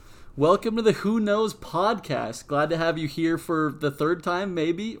Welcome to the Who Knows podcast. Glad to have you here for the third time,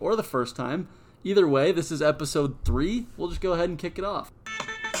 maybe, or the first time. Either way, this is episode 3. We'll just go ahead and kick it off.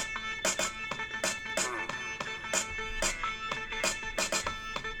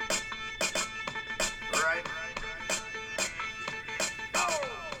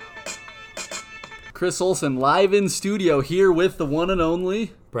 Chris Olsen live in studio here with the one and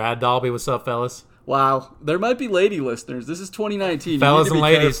only Brad Dalby. What's up, fellas? Wow, there might be lady listeners. This is 2019. Fellas and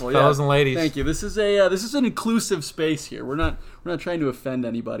ladies, fellas and ladies. Thank you. This is an inclusive space here. We're not trying to offend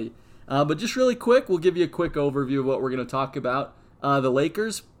anybody. But just really quick, we'll give you a quick overview of what we're going to talk about. The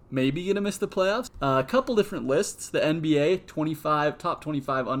Lakers maybe going to miss the playoffs. A couple different lists. The NBA 25, top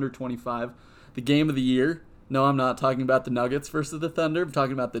 25, under 25. The game of the year. No, I'm not talking about the Nuggets versus the Thunder. I'm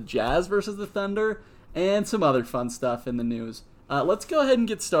talking about the Jazz versus the Thunder. And some other fun stuff in the news. Let's go ahead and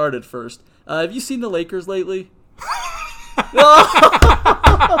get started first. Have you seen the Lakers lately? Oh,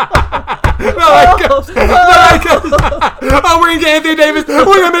 we're going to get Anthony Davis. We're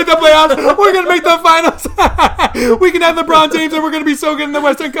going to make the playoffs. We're going to make the finals. We can have LeBron James and we're going to be so good in the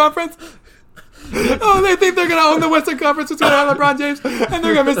Western Conference. Oh, they think they're going to own the Western Conference. It's going to have LeBron James and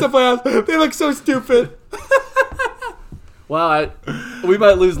they're going to miss the playoffs. They look so stupid. Wow, we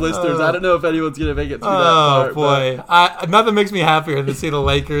might lose listeners. I don't know if anyone's going to make it through that part. Oh, boy. Nothing makes me happier than to see the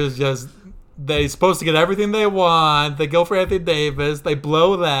Lakers just... They're supposed to get everything they want. They go for Anthony Davis. They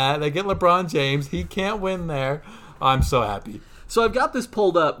blow that. They get LeBron James. He can't win there. I'm so happy. So I've got this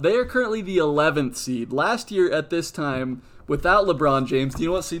pulled up. They are currently the 11th seed. Last year at this time, without LeBron James, do you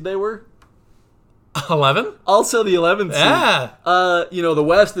know what seed they were? 11? Also the 11th seed. Yeah. The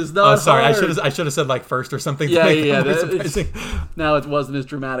West is not sorry. hard. I should have said like first or something. Yeah. Now it wasn't as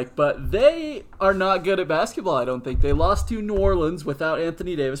dramatic, but they are not good at basketball, I don't think. They lost to New Orleans without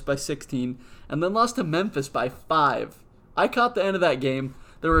Anthony Davis by 16, and then lost to Memphis by 5. I caught the end of that game.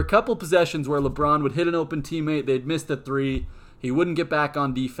 There were a couple possessions where LeBron would hit an open teammate. They'd missed a 3. He wouldn't get back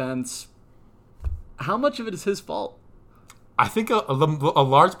on defense. How much of it is his fault? I think a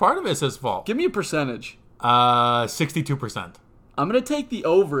large part of it is his fault. Give me a percentage. 62%. I'm going to take the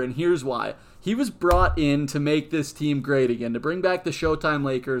over, and here's why. He was brought in to make this team great again, to bring back the Showtime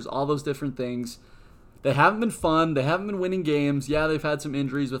Lakers, all those different things. They haven't been fun. They haven't been winning games. Yeah, they've had some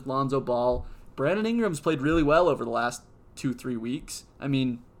injuries with Lonzo Ball. Brandon Ingram's played really well over the last 2-3 weeks. I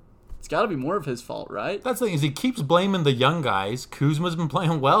mean, it's got to be more of his fault, right? That's the thing, is he keeps blaming the young guys. Kuzma's been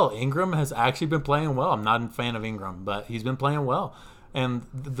playing well. Ingram has actually been playing well. I'm not a fan of Ingram, but he's been playing well. And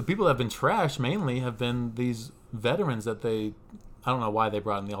the people that have been trashed mainly have been these veterans that I don't know why they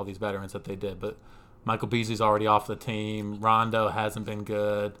brought in all these veterans that they did, but Michael Beasley's already off the team. Rondo hasn't been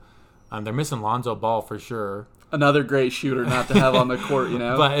good. They're missing Lonzo Ball for sure. Another great shooter not to have on the court, you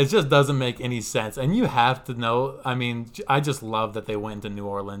know? But it just doesn't make any sense. And you have to know, I mean, I just love that they went to New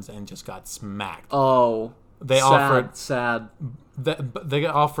Orleans and just got smacked. Oh, they sad. They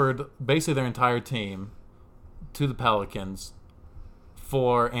got offered basically their entire team to the Pelicans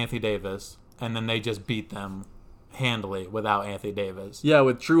for Anthony Davis, and then they just beat them handily without Anthony Davis. Yeah,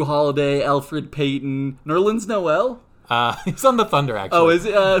 with Drew Holiday, Elfrid Payton, Nerlens Noel. He's on the Thunder, actually. Oh, is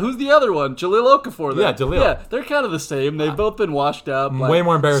it? Who's the other one? Jahlil Okafor. Yeah, Jahlil. Yeah, they're kind of the same. They've both been washed up. Way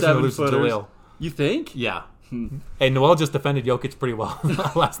more embarrassing to lose to Jahlil. You think? Yeah. Hey, Noel just defended Jokic pretty well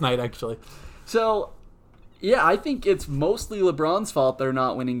last night, actually. So, yeah, I think it's mostly LeBron's fault they're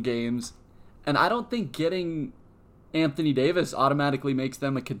not winning games. And I don't think getting Anthony Davis automatically makes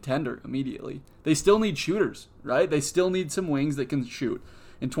them a contender immediately. They still need shooters, right? They still need some wings that can shoot.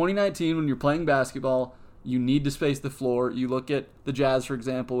 In 2019, when you're playing basketball, you need to space the floor. You look at the Jazz, for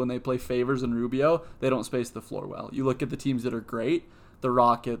example, when they play Favors and Rubio, they don't space the floor well. You look at the teams that are great, the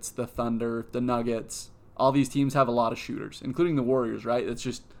Rockets, the Thunder, the Nuggets. All these teams have a lot of shooters, including the Warriors, right? It's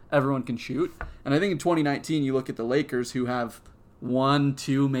just everyone can shoot. And I think in 2019, you look at the Lakers who have 1,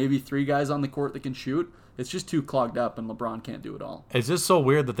 2, maybe 3 guys on the court that can shoot. It's just too clogged up, and LeBron can't do it all. It's just so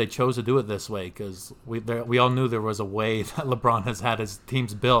weird that they chose to do it this way, because we all knew there was a way that LeBron has had his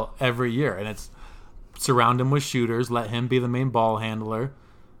teams built every year, and it's surround him with shooters, let him be the main ball handler,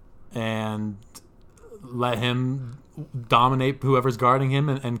 and let him dominate whoever's guarding him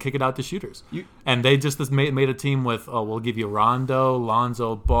and kick it out to shooters. And they just made a team with, we'll give you Rondo,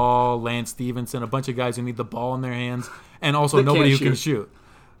 Lonzo Ball, Lance Stevenson, a bunch of guys who need the ball in their hands, and also nobody who can shoot.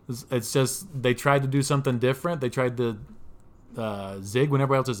 It's just they tried to do something different. They tried to zig when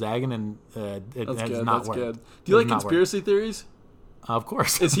everybody else is zagging, and it has not worked. Good. Do you like conspiracy theories? Of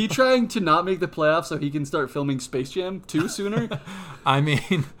course. Is he trying to not make the playoffs so he can start filming Space Jam 2 sooner? I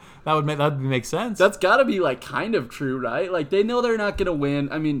mean, that would make sense. That's got to be like kind of true, right? Like they know they're not going to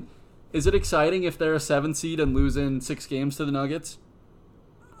win. I mean, is it exciting if they're a 7 seed and losing 6 games to the Nuggets?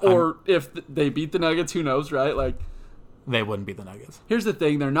 Or if they beat the Nuggets, who knows, right? Like, they wouldn't beat the Nuggets. Here's the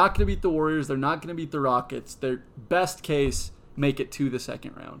thing. They're not going to beat the Warriors. They're not going to beat the Rockets. Their best case, make it to the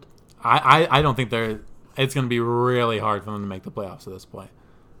second round. I don't think it's going to be really hard for them to make the playoffs at this point.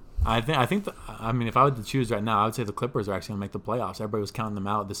 I mean, if I were to choose right now, I would say the Clippers are actually going to make the playoffs. Everybody was counting them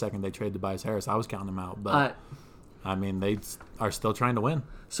out the second they traded Tobias Harris. I was counting them out, but I mean, they are still trying to win.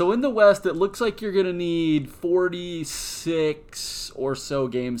 So in the West, it looks like you're going to need 46 or so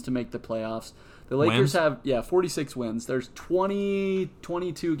games to make the playoffs. The Lakers have 46 wins. There's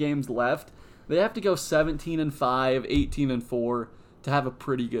 22 games left. They have to go 17-5, 18-4 to have a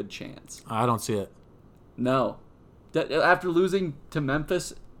pretty good chance. I don't see it. No. After losing to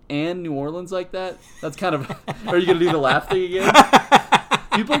Memphis and New Orleans like that, that's kind of... Are you going to do the laugh thing again?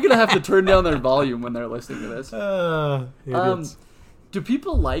 People are going to have to turn down their volume when they're listening to this. Do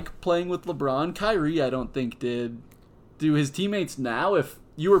people like playing with LeBron? Kyrie, I don't think, did. Do his teammates now, if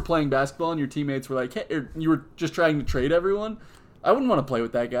you were playing basketball and your teammates were like, hey, or you were just trying to trade everyone, I wouldn't want to play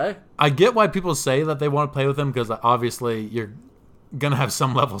with that guy. I get why people say that they want to play with him, because obviously you're going to have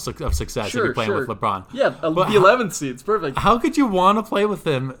some level of success if you're playing with LeBron. Yeah, the 11th seed. It's perfect. How could you want to play with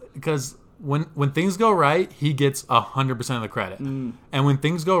him? Because when things go right, he gets 100% of the credit. And when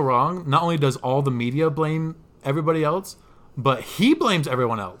things go wrong, not only does all the media blame everybody else, but he blames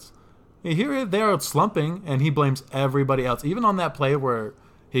everyone else. Here they are slumping, and he blames everybody else. Even on that play where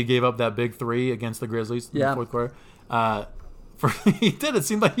he gave up that big three against the Grizzlies in the fourth quarter, it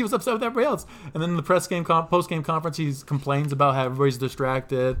seemed like he was upset with everybody else. And then in the post-game conference, he complains about how everybody's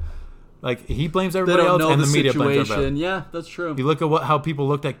distracted. Like, he blames everybody else, and the media blames everybody. Yeah, that's true. You look at how people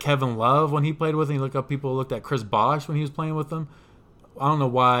looked at Kevin Love when he played with him. You look at how people looked at Chris Bosh when he was playing with him. I don't know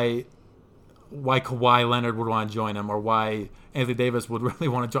why Kawhi Leonard would want to join him, or why Anthony Davis would really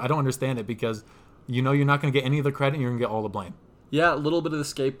want to join. I don't understand it, because you're not going to get any of the credit, and you're going to get all the blame. Yeah, a little bit of the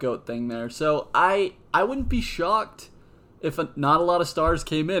scapegoat thing there. So I wouldn't be shocked if not a lot of stars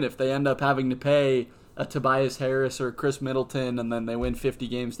came in, if they end up having to pay a Tobias Harris or a Chris Middleton, and then they win 50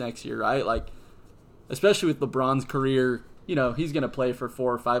 games next year, right? Like, especially with LeBron's career, he's going to play for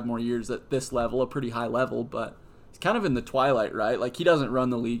 4 or 5 more years at this level, a pretty high level, but he's kind of in the twilight, right? Like, he doesn't run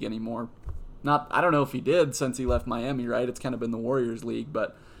the league anymore. I don't know if he did since he left Miami, right? It's kind of been the Warriors league,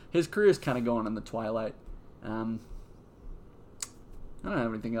 but his career is kind of going in the twilight. I don't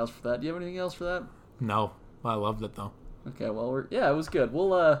have anything else for that. Do you have anything else for that? No. I loved it, though. Okay, well, it was good.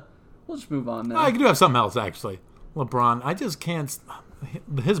 We'll just move on now. I do have something else, actually. LeBron, I just can't...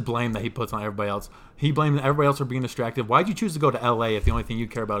 His blame that he puts on everybody else. He blames everybody else for being distracted. Why'd you choose to go to L.A. if the only thing you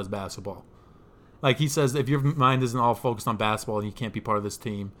care about is basketball? Like, he says, if your mind isn't all focused on basketball and you can't be part of this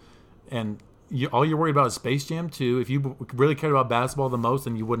team, and all you're worried about is Space Jam 2, if you really cared about basketball the most,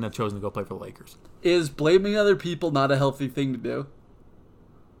 then you wouldn't have chosen to go play for the Lakers. Is blaming other people not a healthy thing to do?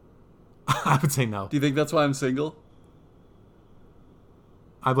 I would say no. Do you think that's why I'm single?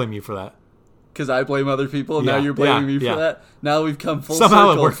 I blame you for that. Because I blame other people, and now you're blaming me for that? Now we've come full circle.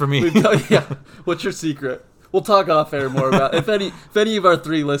 Somehow it worked for me. What's your secret? We'll talk off air more about it. If any of our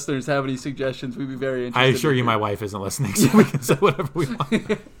 3 listeners have any suggestions, we'd be very interested. I assure you my wife isn't listening, so we can say whatever we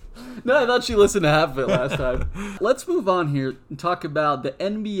want. No, I thought she listened to half of it last time. Let's move on here and talk about the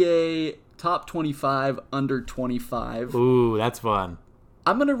NBA top 25 under 25. Ooh, that's fun.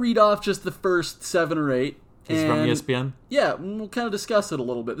 I'm going to read off just the first 7 or 8. This is from ESPN? Yeah, we'll kind of discuss it a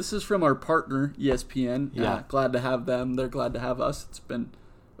little bit. This is from our partner, ESPN. Yeah. Glad to have them. They're glad to have us. It's been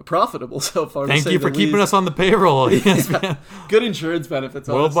profitable so far. Thank you for keeping us on the payroll, ESPN. Yeah. Good insurance benefits.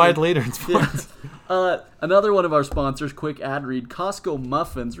 Worldwide leader in sports. Yeah. Another one of our sponsors, quick ad read, Costco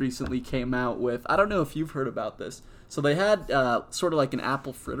Muffins recently came out with, I don't know if you've heard about this. So they had sort of like an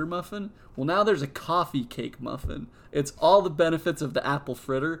apple fritter muffin. Well, now there's a coffee cake muffin. It's all the benefits of the apple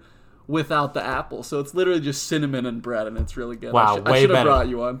fritter without the apple. So it's literally just cinnamon and bread, and it's really good. Wow, I should have brought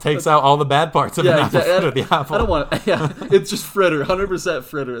you one. Takes out all the bad parts of an apple fritter, the apple. I don't want it. Yeah, it's just fritter, 100%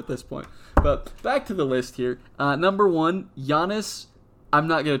 fritter at this point. But back to the list here. Number 1, Giannis. I'm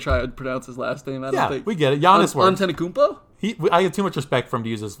not going to try to pronounce his last name. I don't think. We get it. Giannis works. Antetokounmpo? I have too much respect for him to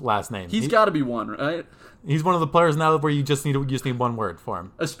use his last name. He's got to be one, right? He's one of the players now where you just need one word for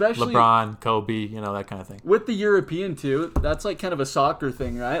him. Especially LeBron, Kobe, that kind of thing. With the European too, that's like kind of a soccer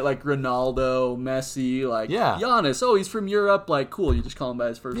thing, right? Like Ronaldo, Messi, Giannis. Oh, he's from Europe. Like, cool. You just call him by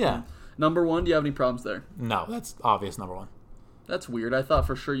his first name. Number 1. Do you have any problems there? No, that's obvious. Number 1. That's weird. I thought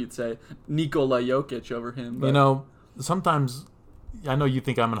for sure you'd say Nikola Jokic over him. But... sometimes. I know you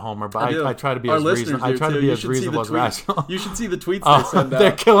think I'm a homer, but I try to be Our as reasonable. I try to be as reasonable as rational. You should see the tweets they send out.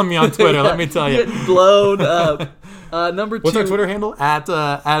 They're killing me on Twitter. Let me tell you, getting blown up. Number 2. What's our Twitter handle? At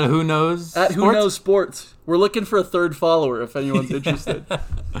who knows? At Who Knows Sports. We're looking for a third follower if anyone's interested.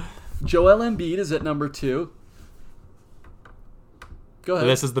 Joel Embiid is at number 2. Go ahead.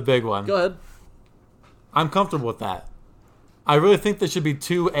 This is the big one. Go ahead. I'm comfortable with that. I really think there should be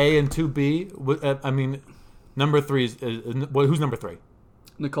 2A and 2B. I mean, number 3 is who's number 3?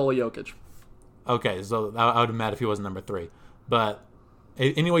 Nikola Jokic. Okay, so I would be mad if he wasn't number 3. But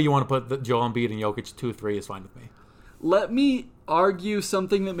any way you want to put Joel Embiid and Jokic 2-3 is fine with me. Let me argue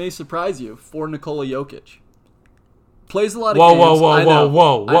something that may surprise you for Nikola Jokic. Plays a lot of games.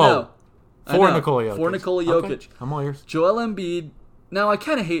 Whoa. For Nikola Jokic. For Nikola Jokic. Okay, I'm all ears. Joel Embiid. Now, I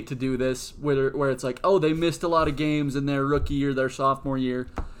kind of hate to do this where it's like, oh, they missed a lot of games in their rookie year, their sophomore year.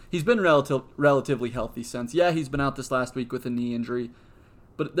 He's been relatively healthy since. Yeah, he's been out this last week with a knee injury.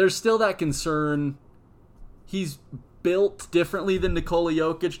 But there's still that concern. He's built differently than Nikola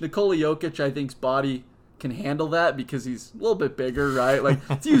Jokic. Nikola Jokic, I think's body can handle that because he's a little bit bigger, right? Like,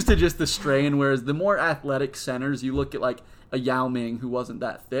 it's used to just the strain, whereas the more athletic centers, you look at like a Yao Ming who wasn't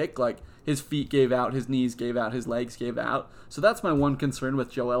that thick, like his feet gave out, his knees gave out, his legs gave out. So that's my one concern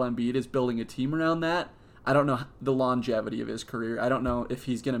with Joel Embiid is building a team around that. I don't know the longevity of his career. I don't know if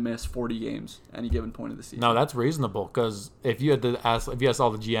he's going to miss 40 games any given point of the season. No, that's reasonable because if you asked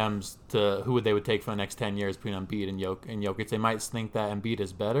all the GMs to who they would take for the next 10 years between Embiid and Jokic, they might think that Embiid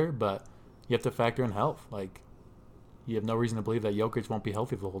is better, but you have to factor in health. Like, you have no reason to believe that Jokic won't be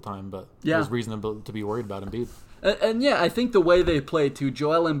healthy the whole time, but there's reason to be worried about Embiid. And yeah, I think the way they play too,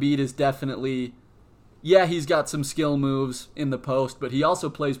 Joel Embiid is definitely, yeah, he's got some skill moves in the post, but he also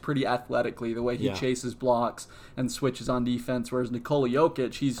plays pretty athletically, the way he chases blocks and switches on defense, whereas Nikola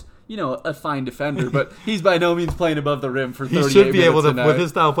Jokic, he's, a fine defender, but he's by no means playing above the rim for 38 minutes. He should be able to, with his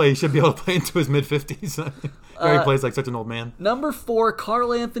style of play, he should be able to play into his mid-50s. Where he plays like such an old man. Number 4,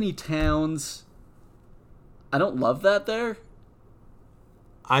 Karl Anthony Towns. I don't love that there.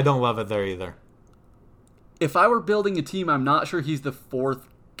 I don't love it there either. If I were building a team, I'm not sure he's the 4th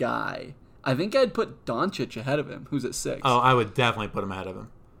guy. I think I'd put Doncic ahead of him, who's at 6. Oh, I would definitely put him ahead of him.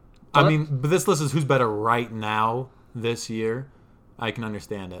 I mean, but this list is who's better right now this year. I can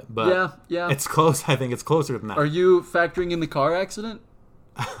understand it. But yeah. It's close. I think it's closer than that. Are you factoring in the car accident?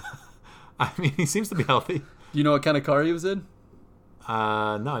 I mean, he seems to be healthy. Do you know what kind of car he was in? No,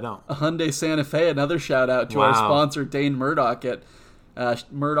 I don't. A Hyundai Santa Fe. Another shout out to our sponsor, Dane Murdoch at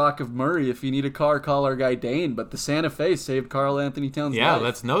Murdoch of Murray. If you need a car, call our guy Dane. But the Santa Fe saved Karl Anthony Towns' life. Yeah,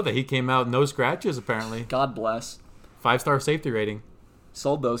 let's know that he came out no scratches, apparently. God bless. 5-star safety rating.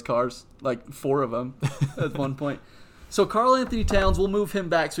 Sold those cars, like 4 of them at one point. So Karl Anthony Towns, we'll move him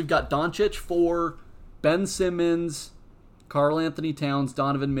back. So we've got Doncic 4, Ben Simmons, Karl Anthony Towns,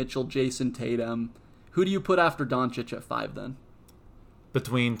 Donovan Mitchell, Jason Tatum. Who do you put after Doncic at 5 then?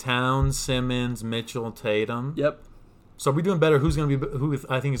 Between Towns, Simmons, Mitchell, Tatum. Yep. So are we doing better? Who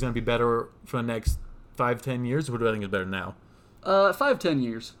I think is going to be better for the next 5-10 years? Or who do I think is better now? 5-10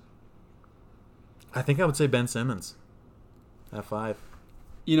 years. I think I would say Ben Simmons at 5.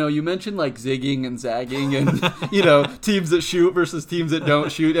 You mentioned like zigging and zagging and, teams that shoot versus teams that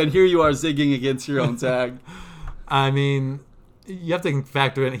don't shoot. And here you are zigging against your own zag. I mean, you have to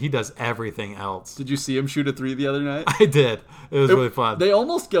factor in he does everything else. Did you see him shoot a 3 the other night? I did. It was really fun. They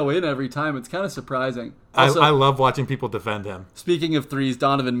almost go in every time. It's kind of surprising. Also, I love watching people defend him. Speaking of 3s,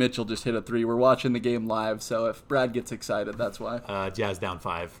 Donovan Mitchell just hit a 3. We're watching the game live, so if Brad gets excited, that's why. Jazz down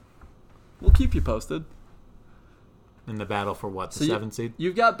 5. We'll keep you posted. In the battle for what, the 7th seed?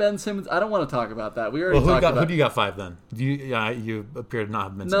 You've got Ben Simmons. I don't want to talk about that. We already talked about. Who do you got 5 then? You appear to not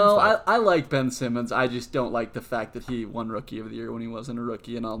have Ben Simmons. No, 5. I like Ben Simmons. I just don't like the fact that he won Rookie of the Year when he wasn't a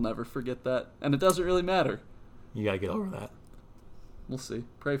rookie, and I'll never forget that. And it doesn't really matter. You got to get over that. We'll see.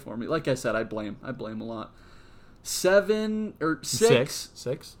 Pray for me. Like I said, I blame a lot. 7 or 6.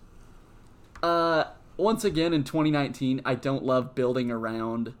 6. Once again, in 2019, I don't love building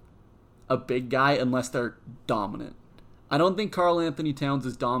around a big guy unless they're dominant. I don't think Karl Anthony Towns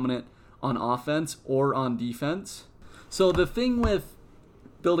is dominant on offense or on defense. So the thing with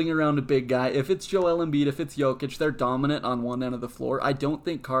building around a big guy, if it's Joel Embiid, if it's Jokic, they're dominant on one end of the floor. I don't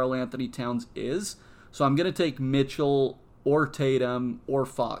think Karl Anthony Towns is. So I'm going to take Mitchell or Tatum or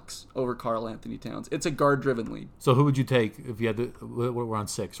Fox over Karl Anthony Towns. It's a guard-driven league. So who would you take if you had to? We're on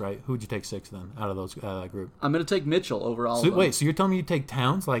 6, right? Who would you take 6 then out of that group? I'm going to take Mitchell over all of them. Wait, so you're telling me you take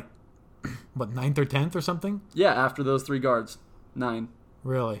Towns like, what, 9th or 10th or something? Yeah, after those 3 guards. 9.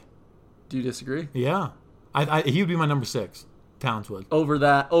 Really? Do you disagree? Yeah. He would be my number 6. Towns would. Over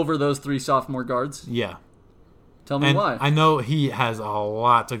those 3 sophomore guards? Yeah. Tell me why. I know he has a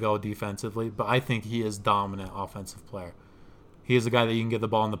lot to go defensively, but I think he is dominant offensive player. He is a guy that you can get the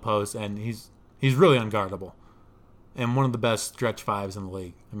ball in the post, and he's really unguardable. and one of the best stretch fives in the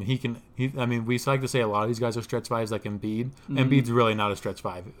league. I mean, we like to say a lot of these guys are stretch fives, like Embiid. Embiid's really not a stretch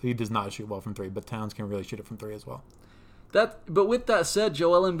five. He does not shoot well from three, but Towns can really shoot it from three as well. But with that said,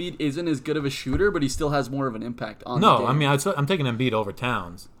 Joel Embiid isn't as good of a shooter, but he still has more of an impact on the game. No, I mean, I'm taking Embiid over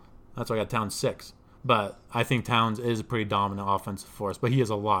Towns. That's why I got Towns 6. But I think Towns is a pretty dominant offensive force, but he has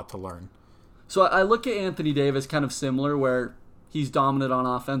a lot to learn. So I look at Anthony Davis kind of similar, where he's dominant on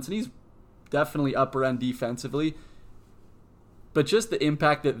offense, and he's definitely upper end defensively. But just the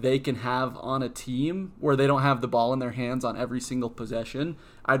impact that they can have on a team where they don't have the ball in their hands on every single possession,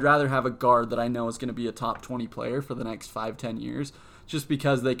 I'd rather have a guard that I know is going to be a top 20 player for the next 5-10 years, just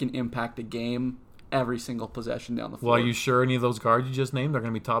because they can impact a game every single possession down the floor. Well, are you sure any of those guards you just named are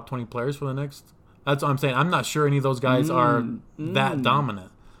going to be top 20 players for the next? That's what I'm saying. I'm not sure any of those guys are that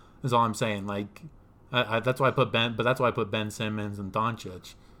dominant. Is all I'm saying. Like, that's why I put Ben Simmons and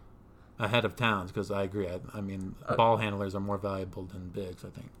Doncic ahead of Towns, because I agree. I mean, ball handlers are more valuable than bigs, I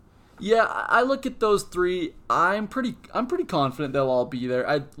think. Yeah, I look at those three. I'm pretty confident they'll all be there.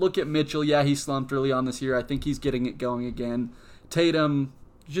 I look at Mitchell. Yeah, he slumped early on this year. I think he's getting it going again. Tatum,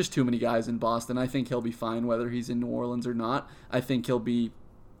 just too many guys in Boston. I think he'll be fine whether he's in New Orleans or not. I think he'll be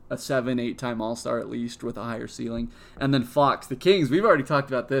a 7-8 time All-Star at least with a higher ceiling. And then Fox, the Kings. We've already talked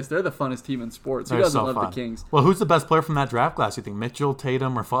about this. They're the funnest team in sports. Who doesn't love the Kings? Well, who's the best player from that draft class, you think? Mitchell,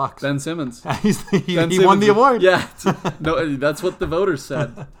 Tatum, or Fox? Ben Simmons. He won the award. Yeah. No, that's what the voters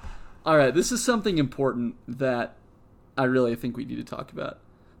said. All right, this is something important that I really think we need to talk about.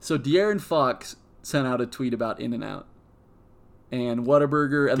 So De'Aaron Fox sent out a tweet about In-N-Out and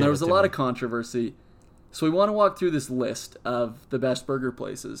Whataburger, and there was a lot of controversy. So we want to walk through this list of the best burger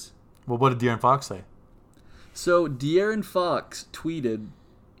places. Well, what did De'Aaron Fox say? So De'Aaron Fox tweeted,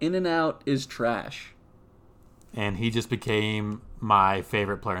 In-N-Out is trash. And he just became my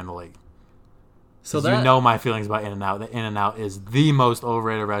favorite player in the league. So you know my feelings about In-N-Out. That In-N-Out is the most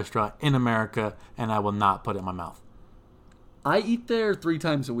overrated restaurant in America, and I will not put it in my mouth. I eat there 3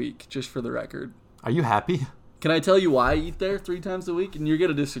 times a week, just for the record. Are you happy? Can I tell you why I eat there 3 times a week? And you're going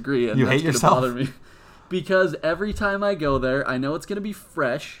to disagree. And you hate yourself? Bother me. Because every time I go there, I know it's going to be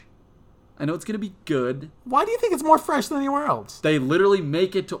fresh. I know it's going to be good. Why do you think it's more fresh than anywhere else? They literally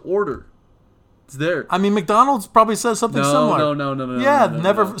make it to order. It's there. I mean, McDonald's probably says something similar. No. Yeah,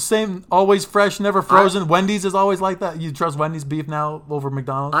 never same, always fresh, never frozen. Wendy's is always like that. You trust Wendy's beef now over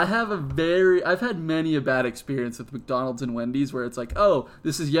McDonald's? I've had many a bad experience with McDonald's and Wendy's where it's like, oh,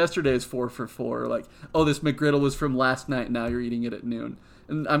 this is yesterday's 4 for $4. Or like, oh, this McGriddle was from last night. Now you're eating it at noon.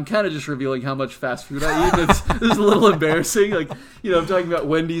 And I'm kind of just revealing how much fast food I eat. This is a little embarrassing. Like, I'm talking about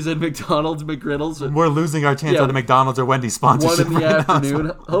Wendy's and McDonald's McGriddles. We're losing our chance at a McDonald's or Wendy's sponsorship 1 in the right afternoon.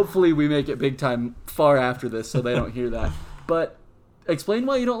 Now. Hopefully we make it big time far after this so they don't hear that. But explain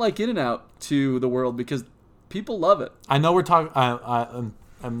why you don't like In-N-Out to the world, because people love it. I know we're talking.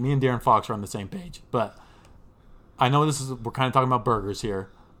 Me and De'Aaron Fox are on the same page, but I know we're kind of talking about burgers here.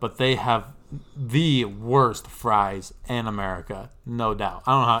 But they have the worst fries in America, no doubt.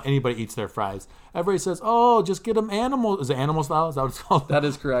 I don't know how anybody eats their fries. Everybody says, "Oh, just get them animal." Is it animal style? Is that what it's called? That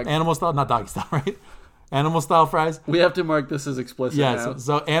is correct. Animal style, not doggy style, right? Animal style fries. We have to mark this as explicit. Yes. Now.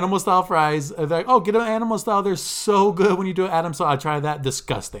 So animal style fries. They're like, oh, get them animal style. They're so good when you do it Adam style. I tried that.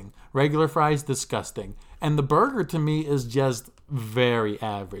 Disgusting. Regular fries, disgusting. And the burger to me is just very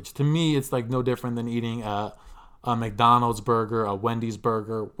average. To me, it's like no different than eating a McDonald's burger, a Wendy's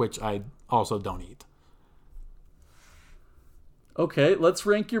burger, which I also don't eat. Okay, let's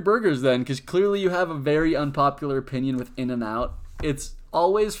rank your burgers then, because clearly you have a very unpopular opinion with In-N-Out. It's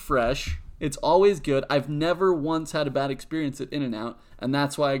always fresh. It's always good. I've never once had a bad experience at In-N-Out, and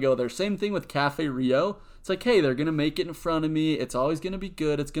that's why I go there. Same thing with Cafe Rio. It's like, hey, they're going to make it in front of me. It's always going to be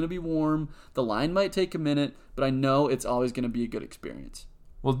good. It's going to be warm. The line might take a minute, but I know it's always going to be a good experience.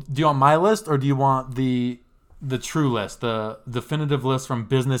 Well, do you want my list, or do you want the true list, the definitive list from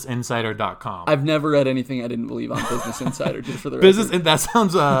BusinessInsider.com? I've never read anything I didn't believe on Business Insider, just for the record. That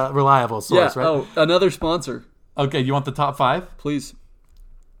sounds a reliable source, right? Oh, another sponsor. Okay, you want the top 5? Please.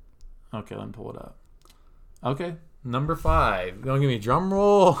 Okay, let me pull it up. Okay, number 5. You want to give me a drum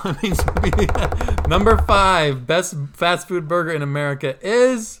roll? Number 5, best fast food burger in America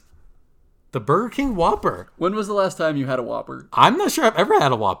is the Burger King Whopper. When was the last time you had a Whopper? I'm not sure I've ever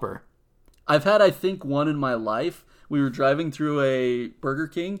had a Whopper. I've had, I think, one in my life. We were driving through a Burger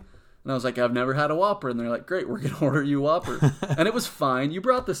King, and I was like, I've never had a Whopper. And they're like, great, we're going to order you a Whopper. And it was fine. You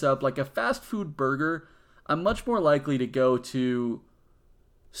brought this up. Like a fast food burger, I'm much more likely to go to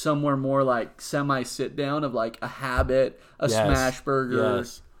somewhere more like semi-sit down of like a Habit, a Smash Burger.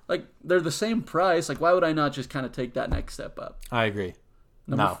 Yes. Like they're the same price. Like why would I not just kind of take that next step up? I agree.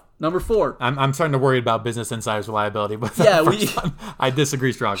 No. Number 4. I'm starting to worry about Business Insider's reliability, but Yeah, I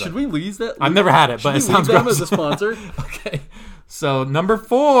disagree strongly. Should we leave that? I've never had it, but it sounds them gross. as a sponsor. Okay. So number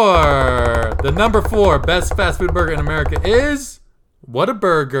 4, the number 4 best fast food burger in America is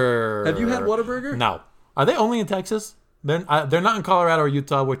Whataburger. Have you had Whataburger? No. Are they only in Texas? They're not in Colorado or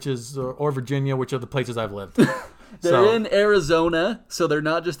Utah, or Virginia, which are the places I've lived. They're in Arizona, so they're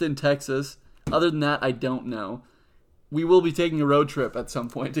not just in Texas. Other than that, I don't know. We will be taking a road trip at some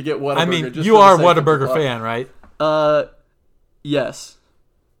point to get Whataburger. I mean, just you for are a the sake of Whataburger the fan, right? Yes.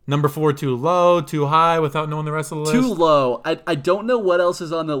 Number 4, too low, too high, without knowing the rest of the list? Too low. I don't know what else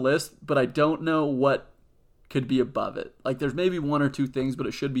is on the list, but I don't know what could be above it. Like, there's maybe 1 or 2 things, but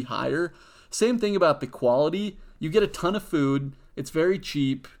it should be higher. Same thing about the quality. You get a ton of food. It's very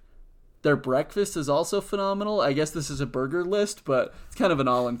cheap. Their breakfast is also phenomenal. I guess this is a burger list, but it's kind of an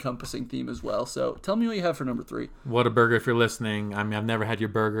all-encompassing theme as well. So tell me what you have for number 3. Whataburger, if you're listening. I mean, I've never had your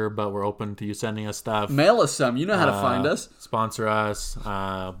burger, but we're open to you sending us stuff. Mail us some. You know how to find us. Sponsor us.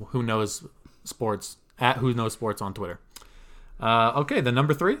 Who knows sports? At Who Knows Sports on Twitter. Okay, the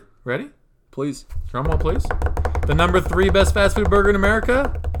number 3. Ready? Please. Drum roll, please. The number 3 best fast food burger in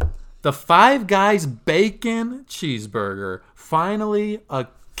America? The Five Guys Bacon Cheeseburger. Finally, a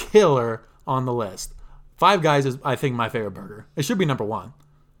killer on the list. Five Guys is, I think, my favorite burger. It should be number 1.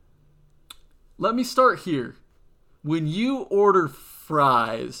 Let me start here. When you order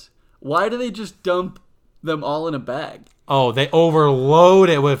fries, why do they just dump them all in a bag? Oh, they overload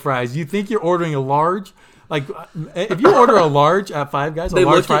it with fries. You think you're ordering a large? Like, if you order a large at Five Guys, They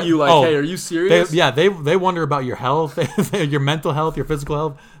large look at you like, hey, are you serious? They wonder about your health, your mental health, your physical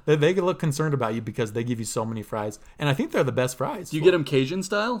health. They can look concerned about you because they give you so many fries. And I think they're the best fries. Do you get them Cajun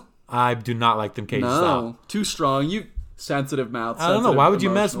style? I do not like them Cajun style. No, too strong. You sensitive mouth. I don't know. Why would you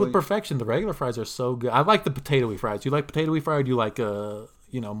mess with perfection? The regular fries are so good. I like the potato-y fries. Do you like potato-y fry, or do you like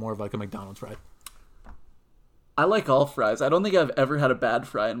more of like a McDonald's fry? I like all fries. I don't think I've ever had a bad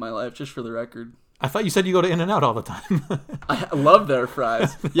fry in my life, just for the record. I thought you said you go to In-N-Out all the time. I love their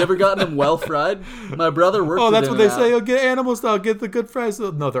fries. You ever gotten them well fried? My brother worked Oh, with that's what they In-N-Out. say. Oh, get animal style. Get the good fries.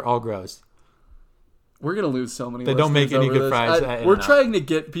 No, they're all gross. We're going to lose so many They don't make listeners any over good this. fries at We're In-N-Out. trying to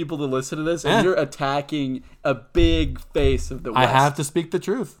get people to listen to this, and you're attacking a big face of the West. I have to speak the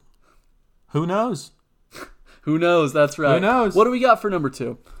truth. Who knows? Who knows? That's right. Who knows? What do we got for number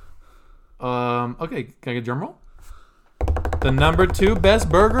 2? Okay, can I get a drum roll? The number 2 best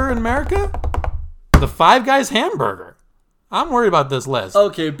burger in America? The Five Guys hamburger. I'm worried about this list.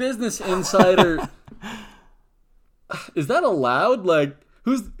 Okay, Business Insider. Is that allowed? Like,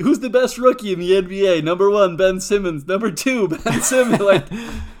 who's the best rookie in the NBA? Number 1, Ben Simmons. Number 2, Ben Simmons. Like,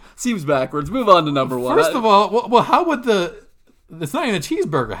 seems backwards. Move on to number 1. First of all, well, how would it's not even a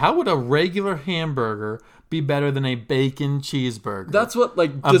cheeseburger. How would a regular hamburger be better than a bacon cheeseburger? That's what,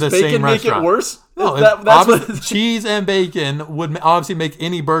 like, of does the bacon same make restaurant? it worse? No, That's what. cheese and bacon would obviously make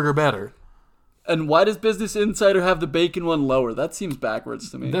any burger better. And why does Business Insider have the bacon one lower? That seems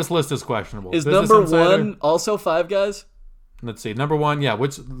backwards to me. This list is questionable. Is Business number Insider- 1 also Five Guys? Let's see. Number 1, yeah.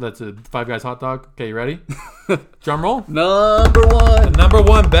 That's a Five Guys hot dog. Okay, you ready? Drum roll. Number 1. Number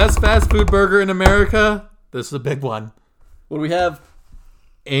 1 best fast food burger in America. This is a big one. What do we have?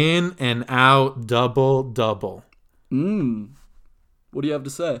 In-N-Out double. What do you have to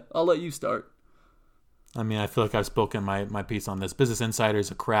say? I'll let you start. I mean, I feel like I've spoken my piece on this. Business Insider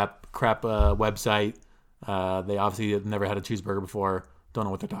is a crap website. They obviously have never had a cheeseburger before. Don't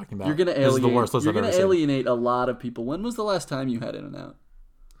know what they're talking about. You're gonna This is the worst list I've ever seen. alienate a lot of people. When was the last time you had In-N-Out?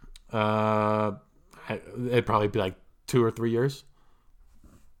 It'd probably be like 2 or 3 years.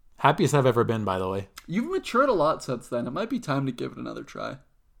 Happiest I've ever been, by the way. You've matured a lot since then. It might be time to give it another try.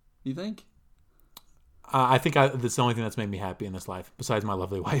 You think? I think that's the only thing that's made me happy in this life, besides my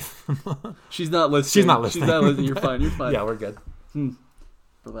lovely wife. She's not listening. She's not listening. She's not listening. You're fine. You're fine. Yeah, we're good.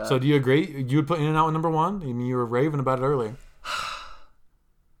 For that. So do you agree? You would put In-N-Out at number 1? I mean, you were raving about it earlier.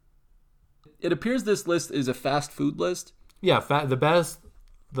 It appears this list is a fast food list. Yeah,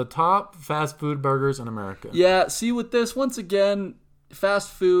 the top fast food burgers in America. Yeah, see with this, once again,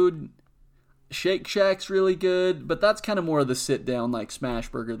 fast food, Shake Shack's really good, but that's kind of more of the sit-down, like Smash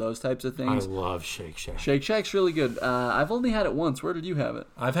Burger, those types of I things. love Shake Shack. Shake Shack's really good. I've only had it once. Where did you have it?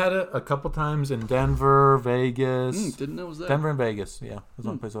 I've had it a couple times in Denver, Vegas. Didn't know it was there. Denver and Vegas, yeah. That's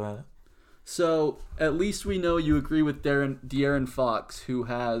one place I had it. So, at least we know you agree with De'Aaron Fox, who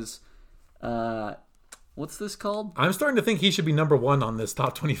has... what's this called? I'm starting to think he should be number 1 on this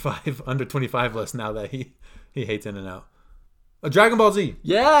top 25, under 25 list now that he hates In-N-Out. A Dragon Ball Z.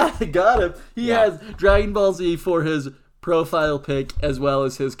 Yeah, got him. He Yeah. has Dragon Ball Z for his profile pic as well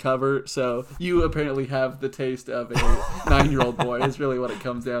as his cover. So you apparently have the taste of a 9-year-old boy is really what it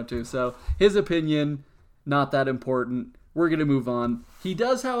comes down to. So his opinion, not that important. We're going to move on. He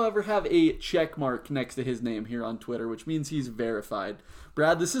does, however, have a check mark next to his name here on Twitter, which means he's verified.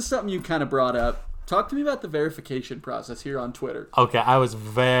 Brad, this is something you kind of brought up. Talk to me about the verification process here on Twitter. Okay, I was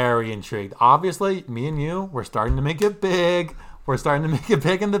very intrigued. Obviously, me and you, we're starting to make it big. We're starting to make it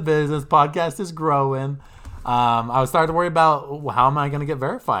big in the business. Podcast is growing. I was starting to worry about how am I going to get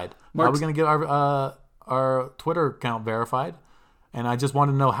verified? How are we going to get our Twitter account verified? And I just want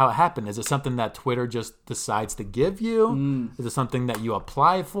to know how it happened. Is it something that Twitter just decides to give you? Is it something that you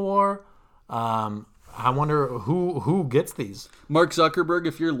apply for? I wonder who gets these. Mark Zuckerberg,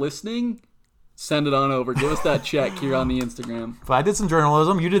 if you're listening, send it on over. Give us that check here on the Instagram. But I did some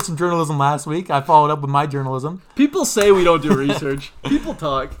journalism. You did some journalism last week. I followed up with my journalism. People say we don't do research. People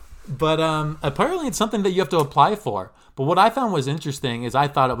talk. But apparently it's something that you have to apply for. But what I found was interesting is I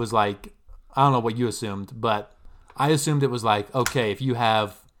thought it was like, I don't know what you assumed, but I assumed it was like, okay, if you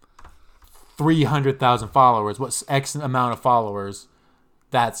have 300,000 followers, what's X amount of followers,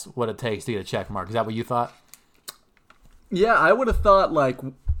 that's what it takes to get a check mark. Is that what you thought? Yeah, I would have thought like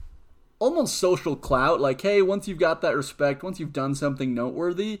almost social clout. Like, hey, once you've got that respect, once you've done something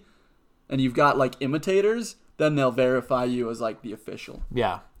noteworthy and you've got like imitators, then they'll verify you as like the official.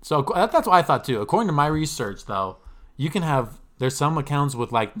 Yeah. So that's what I thought too. According to my research, though, you can there's some accounts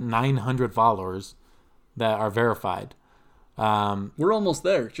with like 900 followers that are verified. We're almost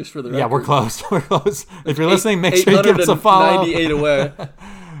there, just for the record. Yeah, we're close. We're close. If you're listening, make sure you give us a follow. 98 away.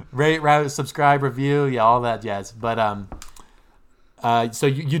 Rate, subscribe, review, yeah, all that jazz. But so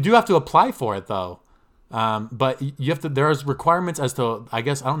you do have to apply for it though. But you have to. There's requirements as to. I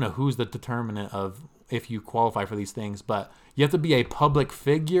guess I don't know who's the determinant of if you qualify for these things, but you have to be a public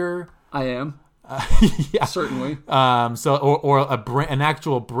figure. I am. Yeah, certainly. So or an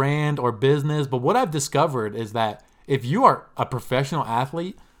actual brand or business. But what I've discovered is that if you are a professional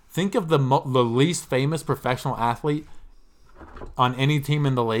athlete, think of the least famous professional athlete on any team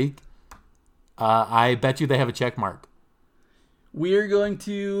in the league. I bet you they have a check mark. We're going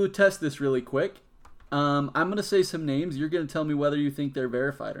to test this really quick. I'm going to say some names. You're going to tell me whether you think they're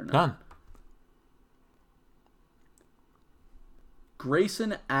verified or not. Done.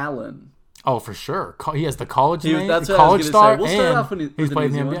 Grayson Allen. Oh, for sure. He has the college name, that's the college star, We'll start off with he's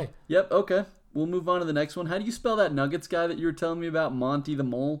played in the NBA. One. Yep, okay. We'll move on to the next one. How do you spell that Nuggets guy that you were telling me about, Monty the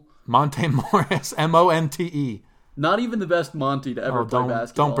Mole? Monte Morris, Monte. Not even the best Monty to ever play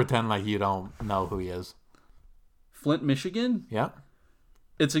basketball. Don't pretend like you don't know who he is. Flint, Michigan? Yeah.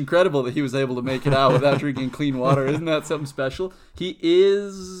 It's incredible that he was able to make it out without drinking clean water. Isn't that something special? He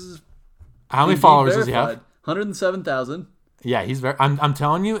is... How many followers does he have? 107,000. Yeah, he's very... I'm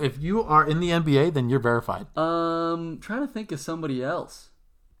telling you, if you are in the NBA, then you're verified. Trying to think of somebody else.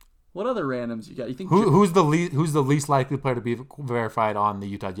 What other randoms you got? You think who's the least likely player to be verified on the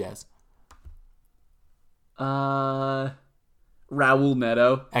Utah Jazz? Raul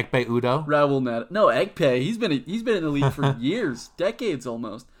Neto. Ekpe Udoh. Raul Neto. No, Ekpe. He's been in the league for years, decades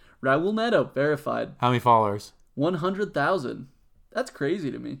almost. Raul Neto verified. How many followers? 100,000. That's crazy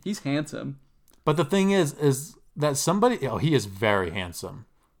to me. He's handsome. But the thing is that somebody... Oh, he is very handsome.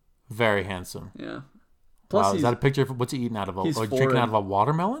 Very handsome. Yeah. Plus wow, is that a picture of what's he eating out of drinking out of a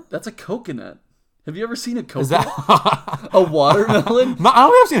watermelon? That's a coconut. Have you ever seen a coconut? Is that a watermelon? No, I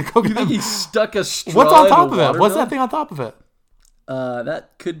don't have seen a coconut. You think he stuck a straw? What's on top of it? What's that thing on top of it?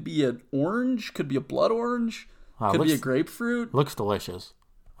 That could be an orange, could be a blood orange, could be a grapefruit. Looks delicious.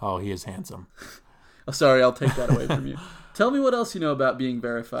 Oh, he is handsome. Oh, sorry, I'll take that away from you. Tell me what else you know about being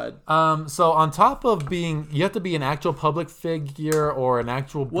verified. So on top of being, you have to be an actual public figure or an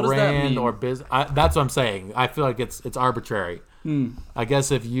actual brand or business. That's what I'm saying. I feel like it's arbitrary. I guess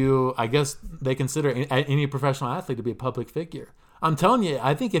they consider any professional athlete to be a public figure. I'm telling you,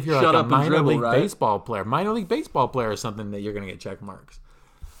 I think if you're like a minor league baseball player or something, that you're going to get check marks.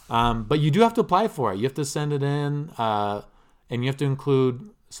 But you do have to apply for it. You have to send it in, and you have to include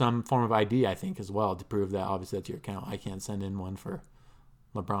some form of ID, I think, as well, to prove that obviously that's your account. I can't send in one for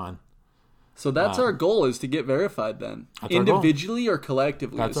LeBron. So that's our goal, is to get verified then. Individually or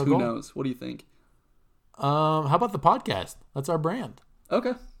collectively? Who knows? What do you think? How about the podcast? That's our brand.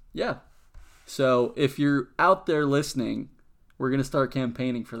 Okay. Yeah. So if you're out there listening, we're going to start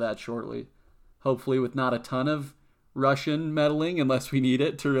campaigning for that shortly. Hopefully with not a ton of Russian meddling, unless we need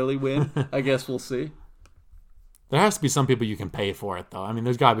it to really win. I guess we'll see. There has to be some people you can pay for it, though. I mean,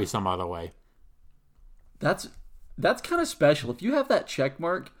 there's got to be some other way. That's kind of special. If you have that check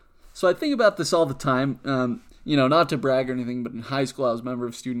mark. So I think about this all the time. Not to brag or anything, but in high school I was a member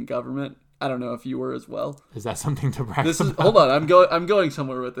of student government. I don't know if you were as well. Is that something to brag about? Hold on, I'm going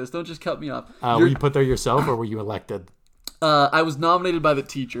somewhere with this. Don't just cut me off. Were you put there yourself, or were you elected? I was nominated by the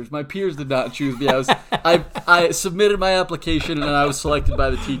teachers. My peers did not choose me. I submitted my application and I was selected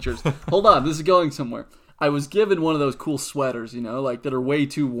by the teachers. Hold on, this is going somewhere. I was given one of those cool sweaters, like that are way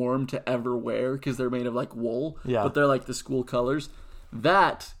too warm to ever wear because they're made of like wool, but they're like the school colors.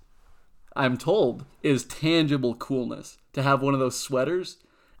 That, I'm told, is tangible coolness to have one of those sweaters.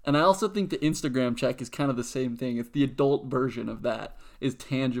 And I also think the Instagram check is kind of the same thing. It's the adult version of that, is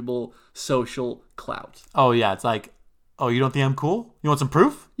tangible social clout. Oh, yeah. It's like, oh, you don't think I'm cool? You want some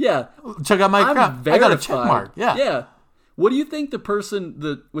proof? Yeah. Check out my crap. I got a check mark. Yeah. Yeah. What do you think the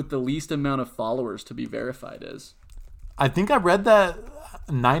person with the least amount of followers to be verified is? I think I read that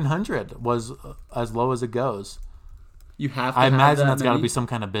 900 was as low as it goes. You have to I have imagine that that's got to many? be some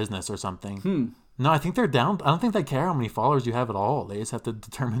kind of business or something. No, I think they're down. I don't think they care how many followers you have at all. They just have to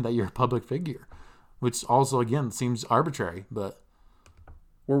determine that you're a public figure, which also, again, seems arbitrary. But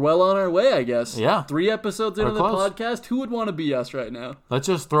we're well on our way, I guess. Yeah. 3 episodes into We're the close. podcast. Who would want to be us right now? let's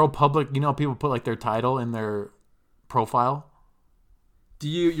just throw public. People put like their title in their profile.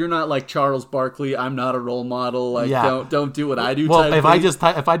 You're not like Charles Barkley. I'm not a role model. Like, Yeah. don't do what I do. Well, type if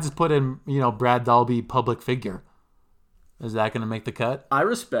thing. I just put in Brad Dalby public figure, is that going to make the cut? I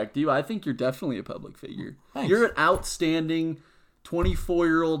respect you. I think you're definitely a public figure. Thanks. You're an outstanding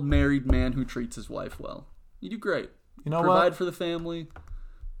 24-year-old married man who treats his wife well. You do great. You know Provide what? for the family.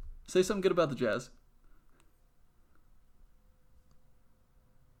 Say something good about the Jazz.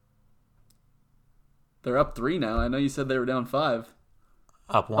 They're up 3 now. I know you said they were down 5.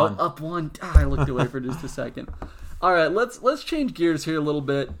 Up one. Oh, up 1. I looked away for just a second. All right, let's change gears here a little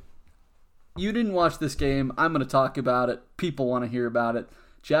bit. You didn't watch this game. I'm going to talk about it. People want to hear about it.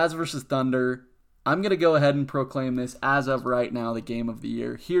 Jazz versus Thunder. I'm going to go ahead and proclaim this as of right now the game of the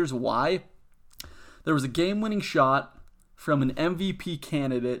year. Here's why. There was a game-winning shot from an MVP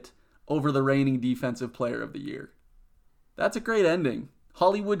candidate over the reigning defensive player of the year. That's a great ending.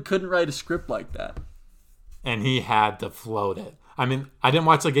 Hollywood couldn't write a script like that. And he had to float it. I mean, I didn't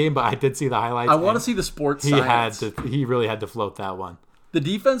watch the game, but I did see the highlights. I want to see the sports He science. he really had to float that one. The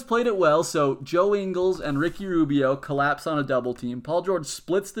defense played it well, so Joe Ingles and Ricky Rubio collapse on a double team. Paul George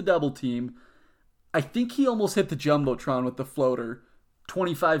splits the double team. I think he almost hit the Jumbotron with the floater,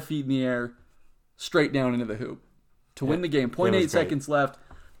 25 feet in the air, straight down into the hoop to win the game. 0.8 seconds left.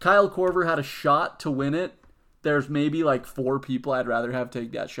 Kyle Korver had a shot to win it. There's maybe like 4 people I'd rather have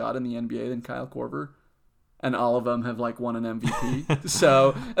take that shot in the NBA than Kyle Korver. And all of them have like won an MVP.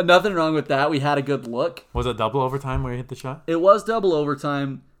 So nothing wrong with that. We had a good look. Was it double overtime where he hit the shot? It was double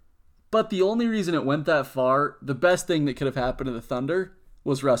overtime. But the only reason it went that far, the best thing that could have happened to the Thunder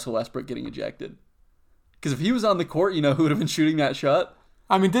was Russell Westbrook getting ejected. Because if he was on the court, you know who would have been shooting that shot?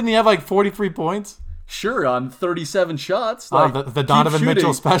 I mean, didn't he have like 43 points? Sure, on 37 shots. Like, the Donovan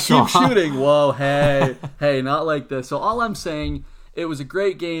Mitchell special. Keep shooting. Whoa, hey, not like this. So all I'm saying, it was a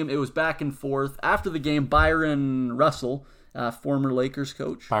great game. It was back and forth. After the game, Byron Russell, former Lakers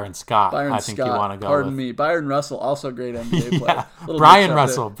coach. Byron Scott, I think you want to go Pardon with. me. Byron Russell, also a great NBA player. Yeah. Brian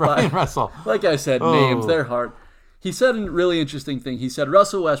Russell. Like I said, names, they're hard. He said a really interesting thing. He said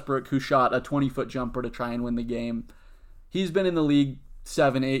Russell Westbrook, who shot a 20-foot jumper to try and win the game, he's been in the league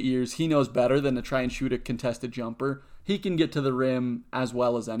 7-8 years. He knows better than to try and shoot a contested jumper. He can get to the rim as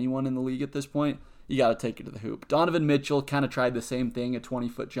well as anyone in the league at this point. You got to take it to the hoop. Donovan Mitchell kind of tried the same thing, a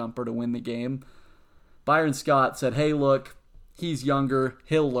 20-foot jumper to win the game. Byron Scott said, hey, look, he's younger,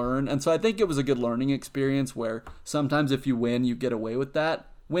 he'll learn. And so I think it was a good learning experience where sometimes if you win, you get away with that.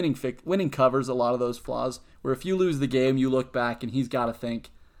 Winning covers a lot of those flaws, where if you lose the game, you look back and he's got to think,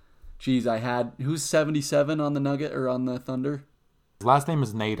 geez, who's 77 on the Nugget or on the Thunder? His last name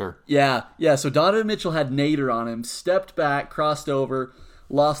is Nader. Yeah. So Donovan Mitchell had Nader on him, stepped back, crossed over,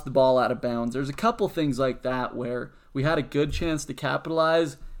 lost the ball out of bounds. There's a couple things like that where we had a good chance to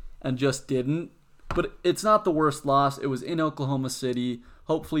capitalize and just didn't. But it's not the worst loss. It was in Oklahoma City.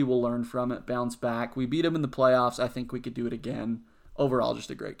 Hopefully we'll learn from it, bounce back. We beat them in the playoffs. I think we could do it again. Overall, just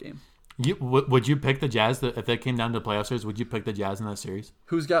a great game. Would you pick the Jazz if they came down to the playoff series? Would you pick the Jazz in that series?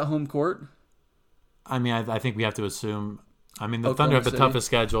 Who's got home court? I mean, I think we have to assume. I mean, the Oklahoma Thunder have the City. toughest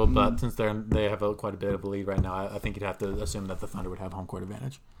schedule, but since they have quite a bit of a lead right now, I think you'd have to assume that the Thunder would have home court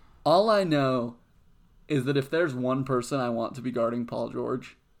advantage. All I know is that if there's one person I want to be guarding Paul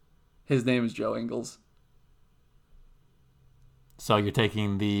George, his name is Joe Ingles. So you're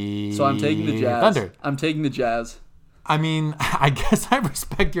taking the So I'm taking the Jazz. Thunder. I'm taking the Jazz. I mean, I guess I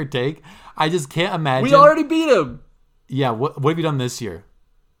respect your take. I just can't imagine. We already beat him. Yeah, what have you done this year?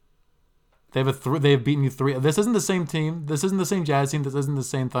 They've beaten you 3. This isn't the same team. This isn't the same Jazz team. This isn't the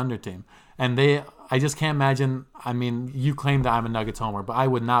same Thunder team. And I just can't imagine. I mean, you claim that I'm a Nuggets homer, but I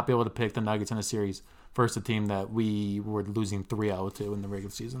would not be able to pick the Nuggets in a series versus a team that we were losing 3-0 to in the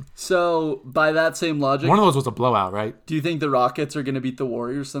regular season. So, by that same logic, one of those was a blowout, right? Do you think the Rockets are going to beat the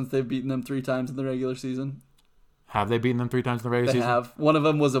Warriors since they've beaten them 3 times in the regular season? Have they beaten them 3 times in the regular season? They have. One of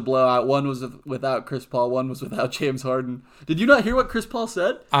them was a blowout. One was without Chris Paul. One was without James Harden. Did you not hear what Chris Paul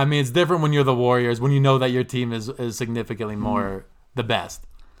said? I mean, it's different when you're the Warriors, when you know that your team is significantly more the best.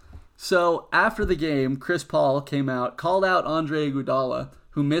 So, after the game, Chris Paul came out, called out Andre Iguodala,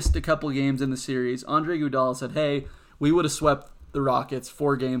 who missed a couple games in the series. Andre Iguodala said, hey, we would have swept the Rockets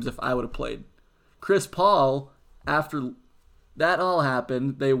 4 games if I would have played. Chris Paul, after that all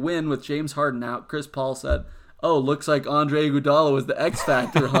happened, they win with James Harden out. Chris Paul said, oh, looks like Andre Iguodala was the X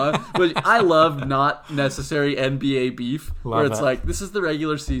factor, huh? Which I love not necessary NBA beef, where it's like, this is the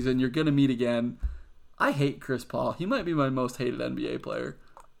regular season, you're going to meet again. I hate Chris Paul. He might be my most hated NBA player.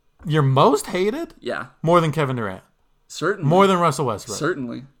 Your most hated? Yeah. More than Kevin Durant? Certainly. More than Russell Westbrook?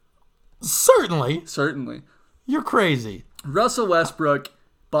 Certainly. Certainly? You're crazy. Russell Westbrook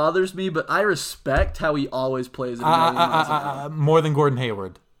bothers me, but I respect how he always plays in more than Gordon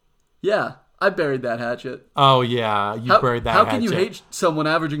Hayward? Yeah. I buried that hatchet. Oh, yeah. Buried that hatchet. How can you hate someone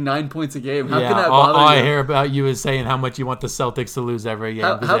averaging 9 points a game? How can that bother you? All I hear about you is saying how much you want the Celtics to lose every game.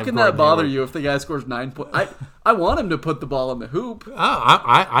 How can that bother you if the guy scores 9 points? I want him to put the ball in the hoop. Oh,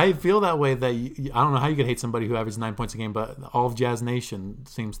 I feel that way. That I don't know how you could hate somebody who averages 9 points a game, but all of Jazz Nation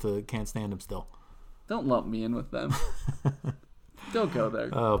can't stand him still. Don't lump me in with them. Don't go there.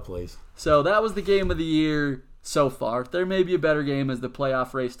 Oh, please. So that was the game of the year so far. There may be a better game as the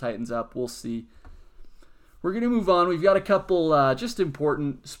playoff race tightens up. We'll see. We're going to move on. We've got a couple just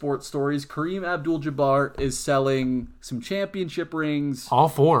important sports stories. Kareem Abdul-Jabbar is selling some championship rings. All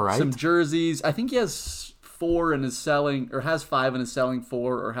 4, right? Some jerseys. I think he has 4 and is selling, or has 5 and is selling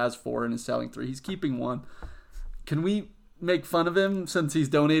 4, or has 4 and is selling 3. He's keeping 1. Can we make fun of him since he's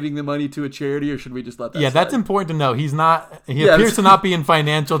donating the money to a charity, or should we just let that slide? That's important to know. He's not. He appears to not be in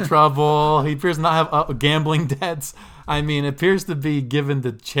financial trouble. He appears to not have gambling debts. I mean, it appears to be given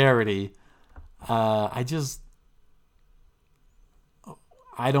to charity. I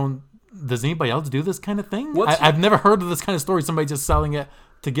don't. Does anybody else do this kind of thing? I've never heard of this kind of story. Somebody just selling it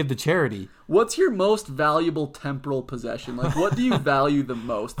to give to charity. What's your most valuable temporal possession? Like, what do you value the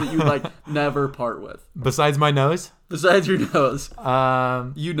most that you never part with? Besides my nose? Besides your nose.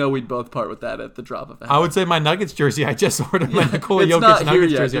 We'd both part with that at the drop of a hat. I would say my Nuggets jersey. I just ordered my Nikola Jokic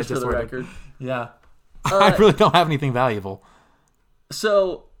Nuggets jersey. Just for the record. Yeah. I really don't have anything valuable.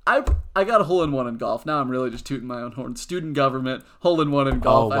 So I got a hole-in-one in golf. Now I'm really just tooting my own horn. Student government, hole-in-one in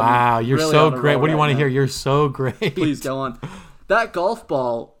golf. Oh, wow. You're really so great. What do you want to hear? You're so great. Please go on. That golf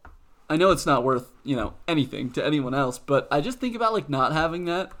ball, I know it's not worth, anything to anyone else, but I just think about, not having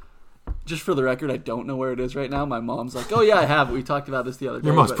that. Just for the record, I don't know where it is right now. My mom's like, oh, yeah, I have it. We talked about this the other day.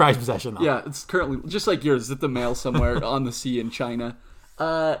 Your most prized possession, though. Yeah, it's currently, just like yours, it's at the mail somewhere on the sea in China.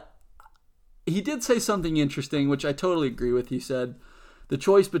 He did say something interesting, which I totally agree with. He said, the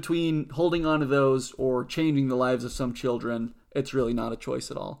choice between holding on to those or changing the lives of some children, it's really not a choice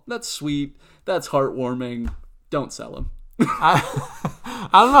at all. That's sweet. That's heartwarming. Don't sell them. I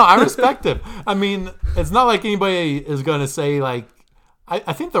don't know. I respect it. I mean, it's not like anybody is going to say, I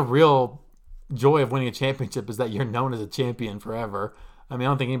think the real joy of winning a championship is that you're known as a champion forever. I mean, I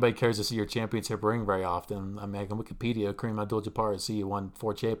don't think anybody cares to see your championship ring very often. I mean, on Wikipedia, Kareem Abdul-Jabbar has won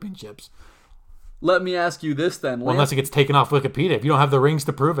 4 championships. Let me ask you this then. Unless it gets taken off Wikipedia. If you don't have the rings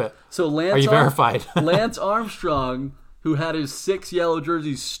to prove it. So are you verified? Lance Armstrong, who had his 6 yellow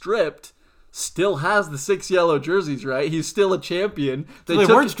jerseys stripped, still has the 6 yellow jerseys, right? He's still a champion. They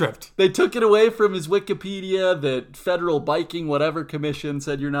weren't stripped. They took it away from his Wikipedia. The Federal Biking whatever commission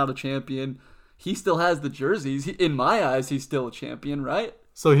said you're not a champion. He still has the jerseys. In my eyes, he's still a champion, right?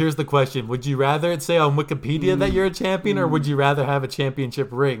 So here's the question. Would you rather it say on Wikipedia that you're a champion, or would you rather have a championship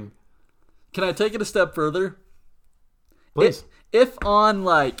ring? Can I take it a step further? Please. If on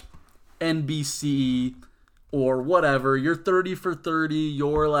NBC or whatever, your 30 for 30,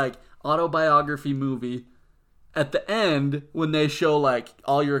 your autobiography movie, at the end when they show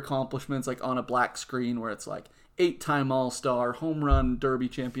all your accomplishments on a black screen where it's 8-time All-Star, home run, derby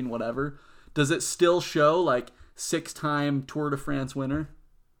champion, whatever, does it still show 6-time Tour de France winner?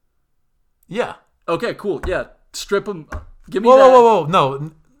 Yeah. Okay, cool. Yeah. Strip them. Give me that. Whoa.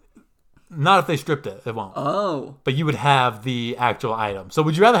 No. Not if they stripped it. It won't. Oh. But you would have the actual item. So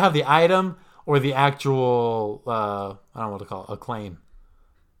would you rather have the item or the actual, I don't know what to call it, a claim?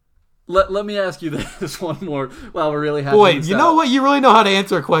 Let me ask you this one more while we're really happy. Boy, you know what? You really know how to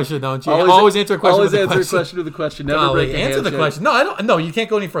answer a question, don't you? Always answer a question Always with a answer question. a question with a question. Never No, break a answer the handshake. question. No, I don't. No, you can't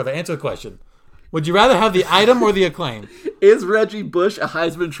go any further. Answer the question. Would you rather have the item or the acclaim? Is Reggie Bush a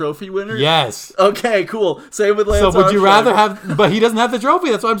Heisman Trophy winner? Yes. Okay, cool. Same with Lance So would you Armstrong. rather have? But he doesn't have the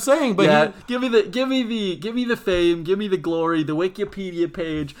trophy. That's what I'm saying. But Yeah, give me the fame, give me the glory, the Wikipedia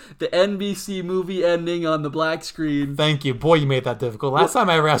page, the NBC movie ending on the black screen. thank you, boy. You made that difficult. Last time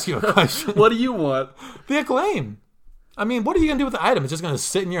I ever asked you a question. What do you want? The acclaim. I mean, what are you gonna do with the item? It's just gonna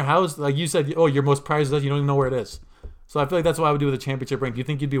sit in your house, like you said. Oh, your most prized possession. You don't even know where it is. So I feel like that's what I would do with a championship ring. Do you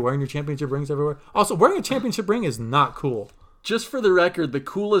think you'd be wearing your championship rings everywhere? Also, wearing a championship ring is not cool. Just for the record, the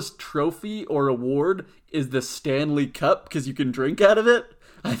coolest trophy or award is the Stanley Cup because you can drink out of it.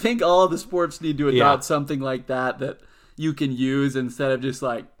 I think all of the sports need to adopt something like that you can use instead of just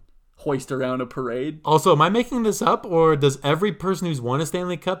like hoist around a parade. Also, am I making this up, or does every person who's won a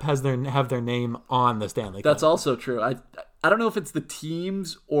Stanley Cup have their name on the Stanley Cup? That's also true. I don't know if it's the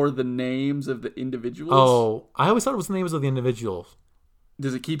teams or the names of the individuals. Oh, I always thought it was the names of the individuals.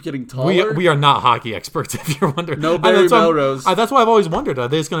 Does it keep getting taller? We are not hockey experts, if you're wondering. No Barry Melrose. That's why I've always wondered, are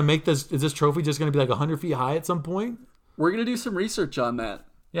they just going to make this, is this trophy just going to be like 100 feet high at some point? We're going to do some research on that.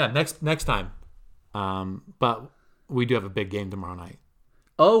 Yeah, next time. But we do have a big game tomorrow night.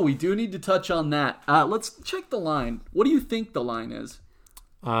 Oh, we do need to touch on that. Let's check the line. What do you think the line is?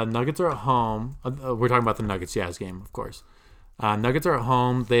 Nuggets are at home. We're talking about the Nuggets-Jazz game, of course. Nuggets are at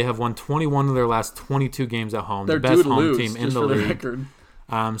home. They have won 21 of their last 22 games at home. They're the best due to home lose, team in just the for league. record.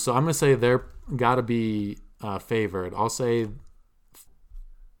 So I'm going to say they're got to be favored. I'll say...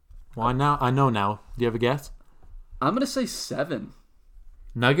 Well, I know now. Do you have a guess? I'm going to say 7.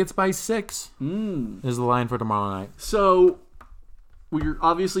 Nuggets by 6 is the line for tomorrow night. So, we're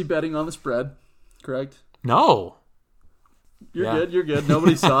obviously betting on the spread, correct? No. You're good.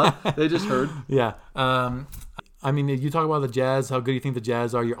 Nobody saw it. They just heard. Yeah. I mean, you talk about the Jazz, how good you think the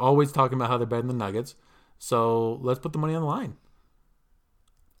Jazz are. You're always talking about how they're better than the Nuggets. So let's put the money on the line.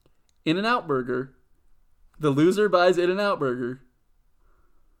 In-N-Out Burger. The loser buys In-N-Out Burger.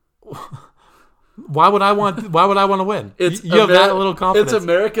 Why would I want to win? You have that little confidence. It's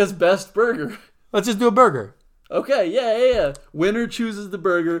America's best burger. Let's just do a burger. Okay, yeah. Winner chooses the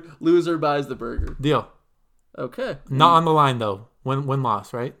burger. Loser buys the burger. Deal. Okay. Not on the line though. Win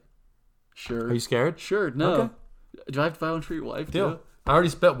loss, right? Sure. Are you scared? Sure. No. Okay. Do I have to buy one for your wife Deal. too? I already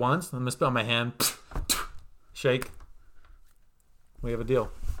spit once. I'm gonna spit on my hand. Shake. We have a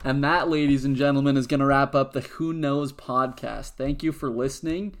deal. And that, ladies and gentlemen, is going to wrap up the Who Knows podcast. Thank you for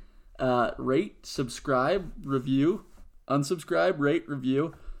listening. Rate, subscribe, review, unsubscribe, rate,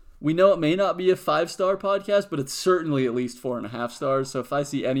 review. We know it may not be a 5-star podcast, but it's certainly at least 4.5 stars. So if I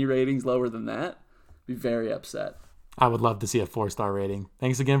see any ratings lower than that, I'd be very upset. I would love to see a 4-star rating.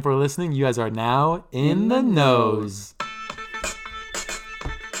 Thanks again for listening. You guys are now in the nose.